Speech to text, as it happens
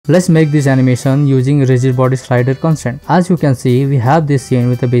Let's make this animation using Rigid Body Slider Constraint. As you can see, we have this scene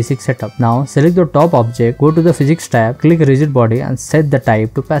with a basic setup. Now select the top object, go to the Physics tab, click Rigid Body and set the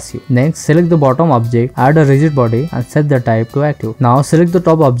type to passive. Next select the bottom object, add a rigid body and set the type to active. Now select the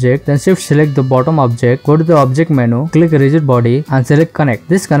top object, then shift select the bottom object, go to the object menu, click Rigid Body and select Connect.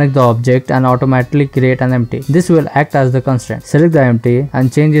 This connects the object and automatically create an empty. This will act as the constraint. Select the empty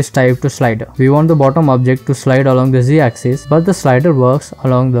and change its type to slider. We want the bottom object to slide along the z-axis, but the slider works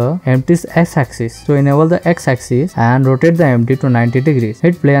along the empty's x-axis. So enable the x-axis and rotate the empty to 90 degrees.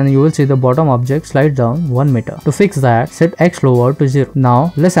 Hit play and you will see the bottom object slide down 1 meter. To fix that, set x lower to 0.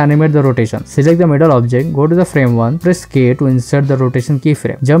 Now let's animate the rotation. Select the middle object, go to the frame 1, press K to insert the rotation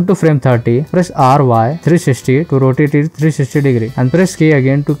keyframe. Jump to frame 30, press RY 360 to rotate it 360 degrees and press K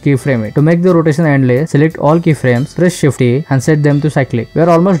again to keyframe it. To make the rotation endless, select all keyframes, press Shift A and set them to cyclic. We are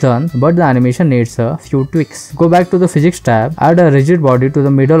almost done, but the animation needs a few tweaks. Go back to the Physics tab, add a rigid body to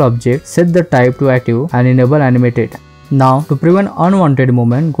the middle object, set the type to active and enable Animated. Now to prevent unwanted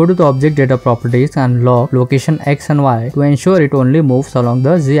movement, go to the object data properties and lock location X and Y to ensure it only moves along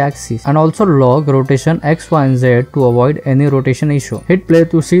the Z axis, and also lock rotation X, Y and Z to avoid any rotation issue. Hit play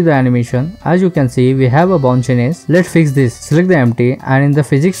to see the animation. As you can see, we have a bounciness. Let's fix this. Select the empty and in the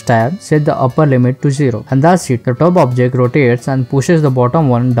Physics tab set the upper limit to 0, and that's it. The top object rotates and pushes the bottom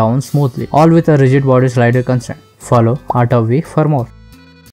one down smoothly, all with a Rigid Body Slider Constraint. Follow Abhi for more.